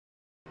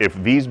If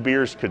these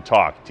beers could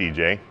talk,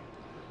 TJ,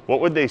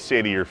 what would they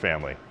say to your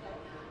family?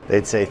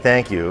 They'd say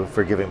thank you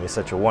for giving me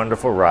such a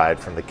wonderful ride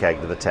from the keg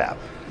to the tap.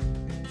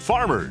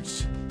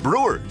 Farmers,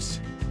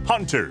 brewers,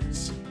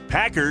 hunters,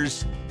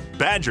 packers,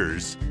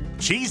 badgers,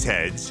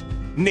 cheeseheads,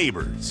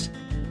 neighbors.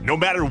 No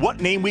matter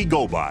what name we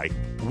go by,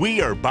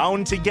 we are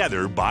bound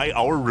together by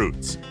our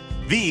roots.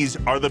 These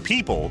are the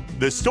people,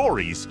 the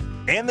stories,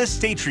 and the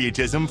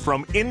patriotism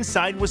from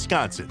inside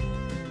Wisconsin.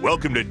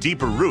 Welcome to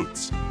Deeper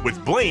Roots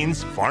with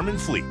Blaine's Farm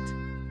and Fleet.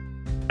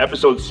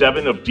 Episode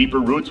 7 of Deeper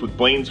Roots with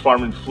Blaine's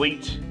Farm and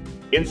Fleet,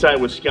 inside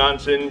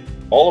Wisconsin,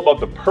 all about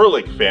the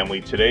Perlich family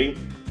today.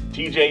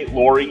 TJ,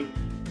 Lori,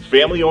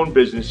 family-owned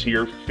business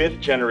here, 5th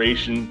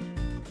generation.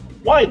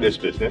 Why this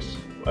business?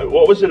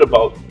 What was it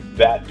about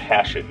that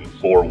passion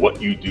for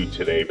what you do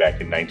today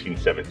back in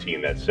 1917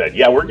 that said,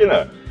 yeah, we're going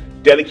to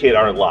dedicate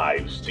our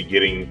lives to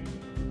getting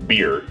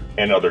beer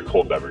and other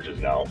cold beverages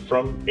now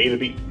from A to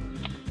B?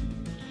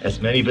 As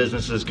many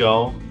businesses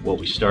go, what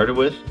we started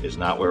with is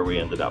not where we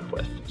ended up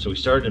with. So we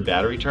started in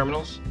battery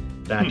terminals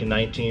back in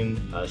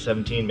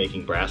 1917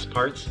 making brass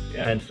parts,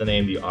 hence the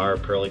name the R.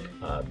 Perlich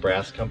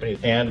Brass Company.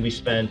 And we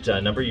spent a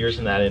number of years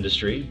in that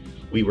industry.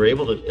 We were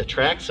able to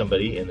attract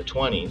somebody in the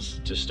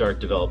 20s to start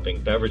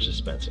developing beverage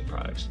dispensing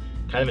products.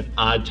 Kind of an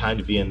odd time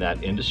to be in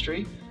that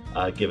industry,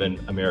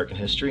 given American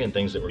history and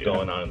things that were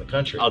going on in the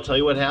country. I'll tell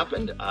you what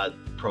happened.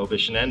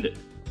 Prohibition ended.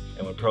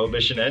 And when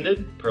Prohibition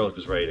ended, Perlich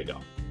was ready to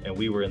go. And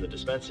we were in the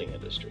dispensing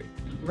industry.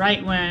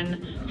 Right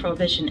when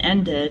Prohibition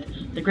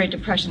ended, the Great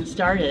Depression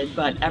started,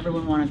 but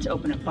everyone wanted to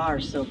open up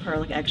bars, so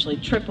Perlich actually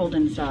tripled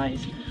in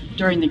size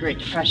during the Great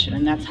Depression,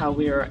 and that's how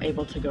we were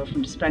able to go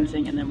from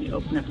dispensing, and then we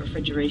opened up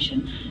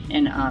refrigeration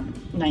in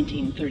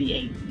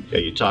 1938. Yeah,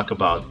 you talk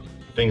about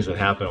things that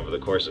happen over the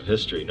course of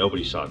history.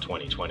 Nobody saw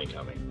 2020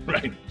 coming.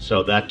 Right.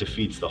 So that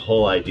defeats the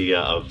whole idea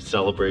of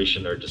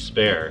celebration or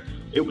despair.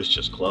 It was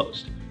just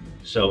closed.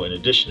 So in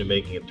addition to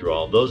making it through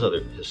all those other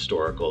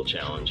historical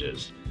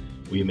challenges,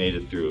 we made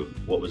it through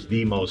what was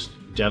the most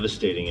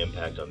devastating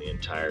impact on the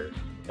entire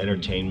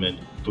entertainment,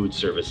 food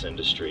service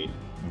industry.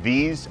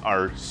 These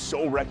are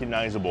so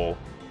recognizable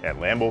at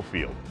Lambeau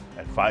Field,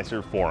 at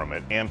Fiserv Forum,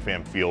 at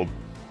AmFam Field,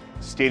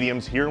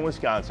 stadiums here in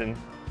Wisconsin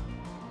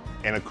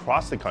and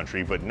across the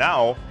country, but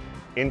now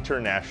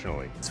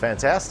internationally. It's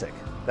fantastic.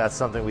 That's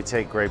something we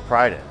take great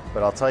pride in.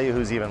 But I'll tell you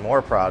who's even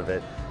more proud of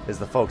it is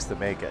the folks that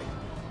make it.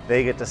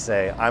 They get to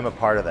say, I'm a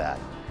part of that.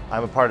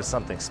 I'm a part of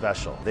something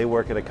special. They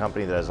work at a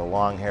company that has a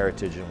long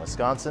heritage in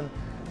Wisconsin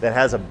that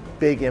has a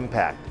big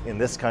impact in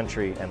this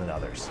country and in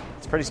others.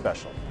 It's pretty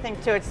special. I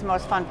think too, it's the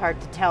most fun part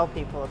to tell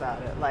people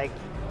about it. Like,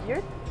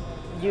 you're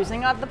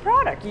using the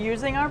product, you're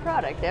using our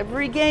product.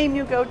 Every game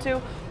you go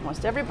to,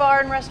 almost every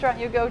bar and restaurant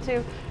you go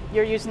to,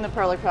 you're using the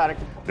Perlich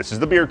product. This is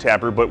the beer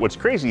tapper, but what's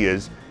crazy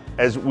is,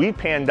 as we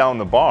pan down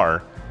the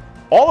bar,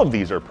 all of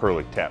these are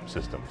Perlich tap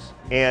systems.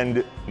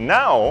 And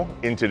now,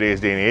 in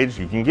today's day and age,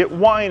 you can get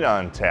wine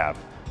on tap.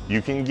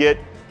 You can get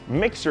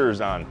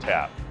mixers on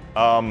tap.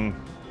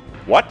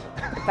 What?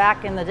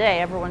 Back in the day,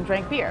 everyone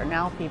drank beer.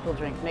 Now people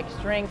drink mixed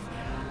drinks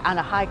on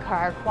a high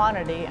carb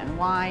quantity and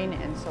wine,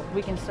 and so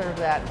we can serve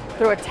that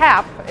through a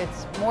tap.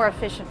 It's more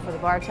efficient for the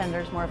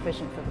bartenders, more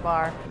efficient for the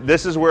bar.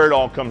 This is where it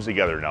all comes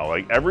together now.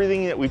 Like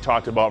everything that we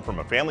talked about from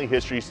a family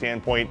history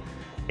standpoint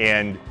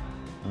and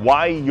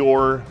why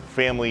your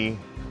family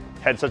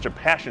had such a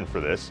passion for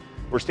this,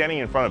 we're standing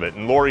in front of it.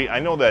 And Lori, I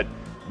know that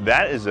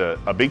is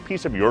a big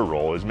piece of your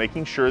role, is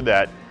making sure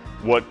that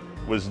what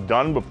was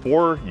done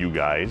before you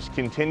guys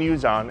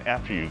continues on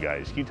after you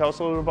guys. Can you tell us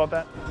a little bit about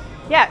that?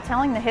 Yeah,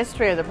 telling the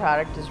history of the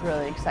product is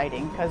really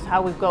exciting, because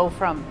how we go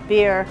from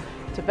beer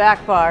to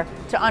back bar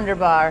to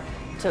underbar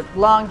to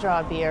long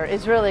draw beer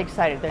is really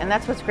exciting. And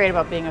that's what's great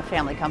about being a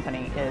family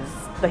company, is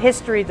the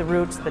history, the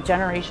roots, the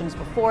generations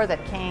before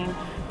that came,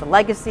 the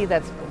legacy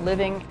that's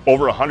living.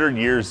 Over 100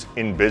 years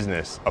in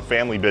business, a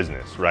family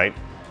business, right?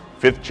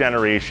 5th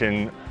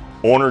generation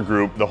owner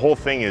group. The whole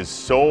thing is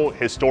so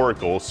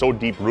historical, so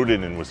deep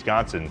rooted in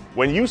Wisconsin.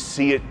 When you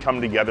see it come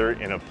together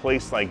in a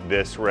place like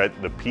this, we're at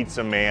the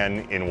Pizza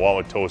Man in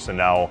Wauwatosa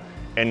now,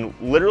 and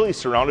literally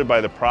surrounded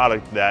by the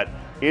product that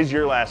is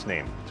your last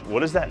name.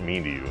 What does that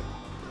mean to you?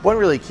 One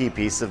really key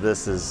piece of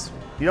this is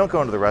you don't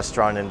go into the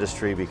restaurant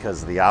industry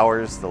because of the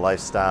hours, the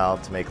lifestyle,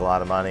 to make a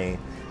lot of money,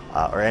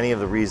 or any of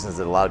the reasons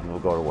that a lot of people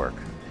go to work.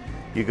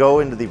 You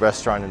go into the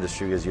restaurant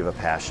industry because you have a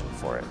passion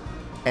for it.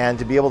 And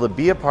to be able to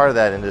be a part of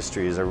that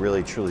industry is a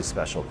really, truly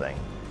special thing,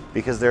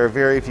 because there are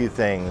very few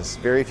things,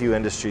 very few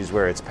industries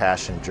where it's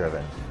passion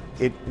driven.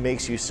 It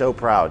makes you so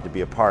proud to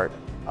be a part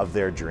of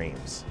their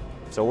dreams.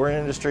 So we're an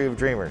industry of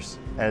dreamers,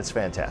 and it's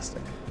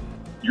fantastic.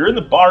 You're in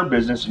the bar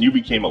business and you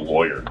became a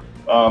lawyer.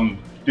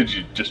 Did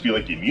you just feel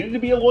like you needed to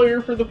be a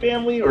lawyer for the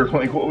family, or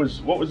like what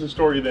was the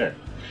story there?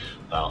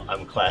 Well,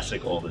 I'm a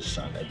classic oldest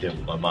son. I did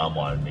what my mom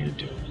wanted me to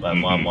do. My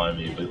mom wanted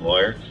me to be a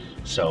lawyer,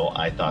 so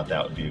I thought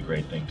that would be a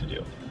great thing to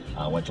do.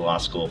 I went to law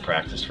school,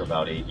 practiced for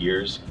about 8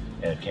 years,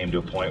 and it came to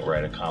a point where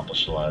I'd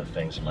accomplished a lot of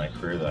things in my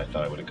career that I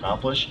thought I would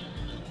accomplish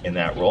in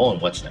that role.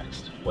 And what's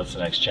next? What's the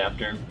next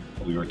chapter?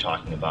 We were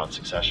talking about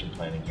succession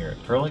planning here at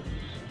Perlich,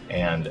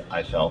 And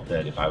I felt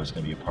that if I was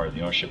going to be a part of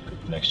the ownership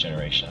group, the next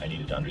generation, I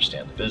needed to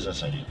understand the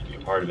business, I needed to be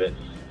a part of it,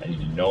 I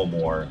needed to know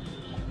more.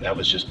 That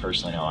was just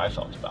personally how I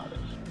felt about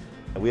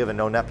it. We have a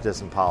no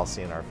nepotism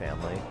policy in our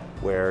family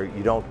where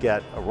you don't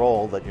get a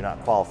role that you're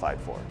not qualified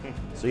for.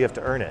 So you have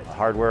to earn it.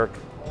 Hard work,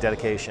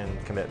 dedication,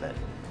 commitment.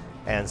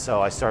 And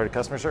so I started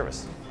customer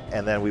service.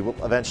 And then we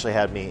eventually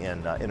had me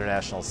in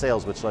international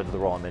sales, which led to the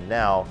role I'm in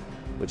now,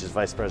 which is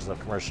Vice President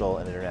of Commercial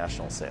and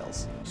International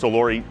Sales. So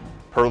Lori,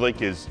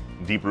 Perlick is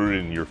deep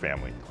rooted in your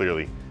family,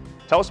 clearly.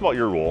 Tell us about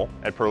your role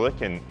at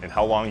Perlick and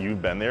how long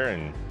you've been there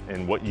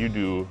and what you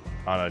do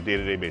on a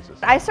day-to-day basis.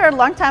 I started a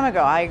long time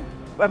ago.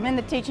 I'm in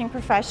the teaching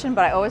profession,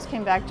 but I always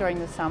came back during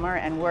the summer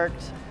and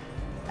worked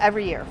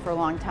every year for a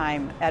long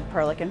time at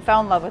Perlick and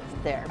fell in love with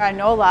it there. I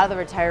know a lot of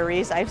the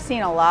retirees. I've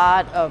seen a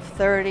lot of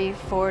 30,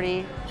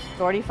 40,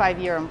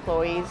 45-year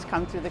employees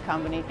come through the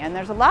company, and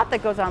there's a lot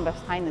that goes on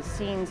behind the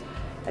scenes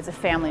as a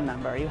family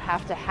member. You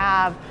have to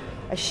have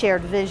a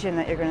shared vision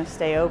that you're going to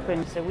stay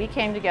open. So we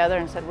came together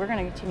and said, we're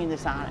going to continue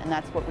this on, and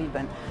that's what we've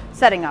been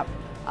setting up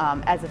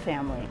as a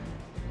family.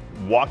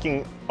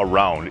 Walking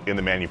around in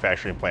the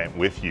manufacturing plant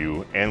with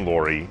you and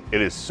Lori,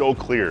 it is so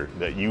clear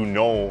that you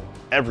know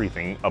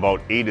everything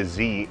about A to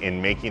Z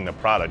in making the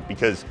product,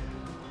 because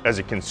as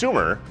a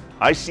consumer,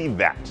 I see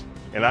that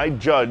and I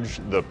judge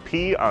the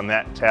pee on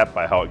that tap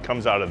by how it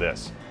comes out of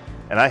this.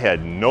 And I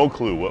had no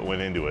clue what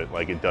went into it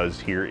like it does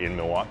here in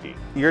Milwaukee.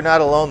 You're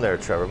not alone there,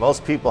 Trevor.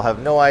 Most people have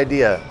no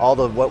idea all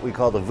the what we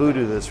call the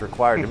voodoo that's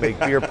required to make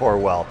beer pour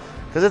well,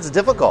 because it's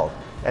difficult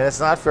and it's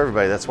not for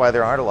everybody. That's why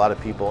there aren't a lot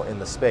of people in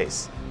the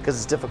space, because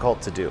it's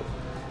difficult to do.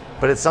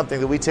 But it's something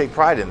that we take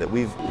pride in, that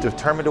we've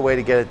determined a way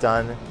to get it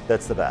done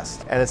that's the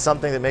best. And it's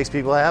something that makes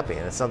people happy,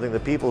 and it's something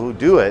that people who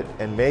do it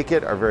and make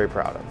it are very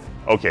proud of.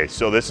 Okay,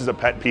 so this is a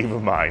pet peeve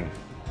of mine.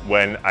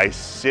 When I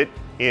sit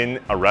in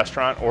a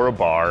restaurant or a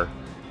bar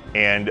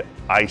and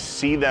I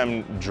see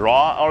them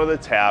draw out of the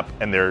tap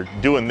and they're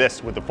doing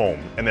this with the foam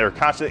and they're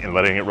constantly and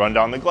letting it run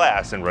down the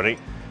glass and running,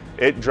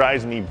 it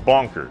drives me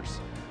bonkers.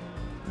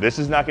 This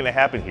is not going to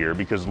happen here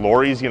because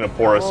Lori's going to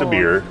pour us a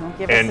beer.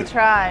 Give us a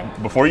try.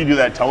 Before you do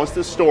that, tell us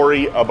the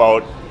story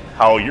about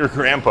how your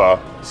grandpa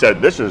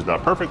said this is the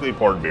perfectly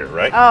poured beer,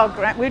 right?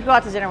 Oh, we'd go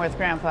out to dinner with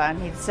Grandpa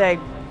and he'd say,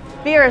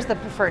 beer is the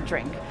preferred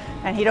drink.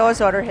 And he'd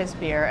always order his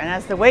beer. And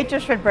as the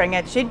waitress would bring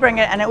it, she'd bring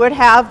it and it would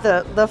have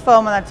the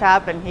foam on the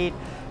top, and he'd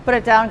put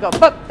it down and go,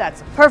 boop,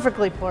 that's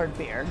perfectly poured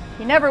beer.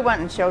 He never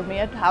went and showed me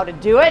how to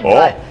do it,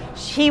 but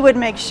he would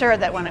make sure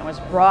that when it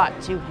was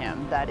brought to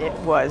him that it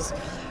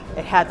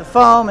had the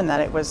foam and that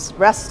it was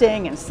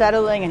resting and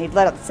settling, and he'd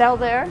let it settle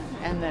there,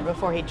 and then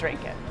before he'd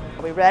drink it.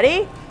 Are we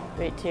ready?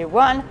 3, 2,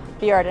 1.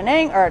 Beer at an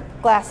angle, or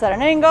glass at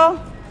an angle,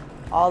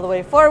 all the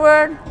way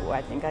forward. Ooh,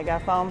 I think I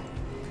got foam.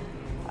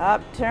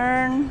 Up,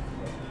 turn,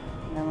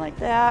 and then like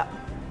that.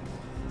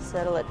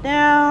 Settle it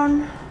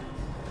down.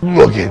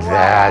 Look at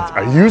that.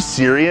 Are you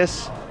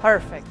serious?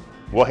 Perfect.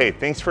 Well, hey,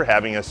 thanks for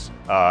having us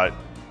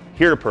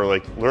here at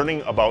Perlick,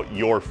 learning about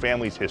your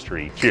family's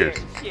history. Cheers.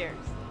 Cheers.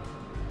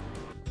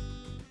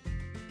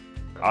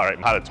 All right,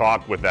 how to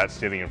talk with that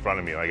sitting in front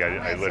of me. Like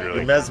I literally.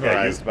 You're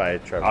mesmerized by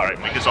it, Trevor. All right,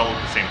 make us all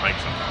look the same height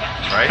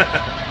sometimes. Right?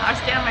 I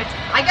stand my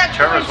I got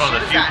Trevor's one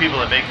of the few people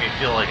that make me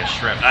feel like a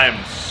shrimp. I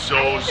am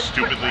so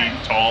stupidly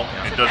tall.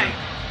 It doesn't.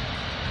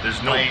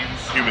 There's no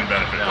human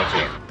benefit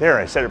whatsoever. There,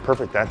 I said it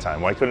perfect that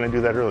time. Why couldn't I do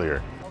that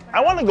earlier?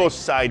 I want to go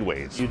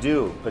sideways. You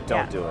do, but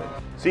don't do it.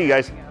 See you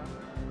guys.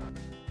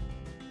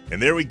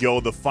 And there we go,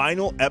 the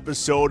final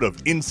episode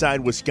of Inside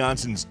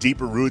Wisconsin's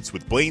Deeper Roots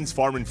with Blaine's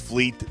Farm and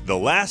Fleet, the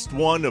last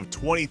one of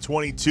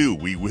 2022.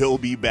 We will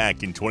be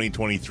back in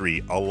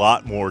 2023. A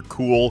lot more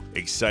cool,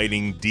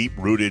 exciting,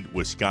 deep-rooted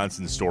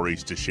Wisconsin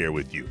stories to share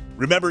with you.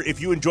 Remember,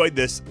 if you enjoyed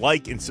this,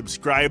 like and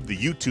subscribe the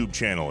YouTube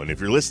channel. And if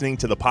you're listening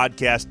to the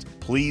podcast,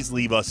 please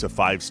leave us a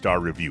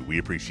 5-star review. We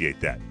appreciate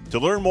that. To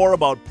learn more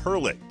about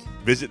Perlick,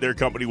 visit their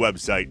company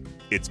website.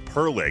 It's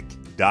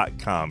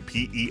Perlick.com,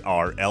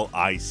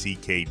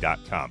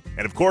 Perlick.com.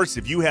 And of course,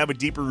 if you have a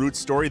Deeper Roots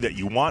story that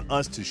you want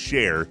us to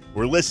share,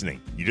 we're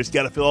listening. You just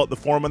got to fill out the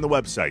form on the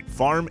website,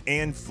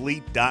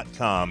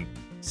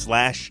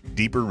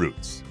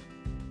 farmandfleet.com/deeperroots.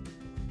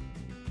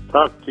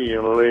 Talk to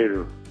you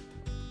later.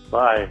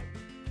 Bye.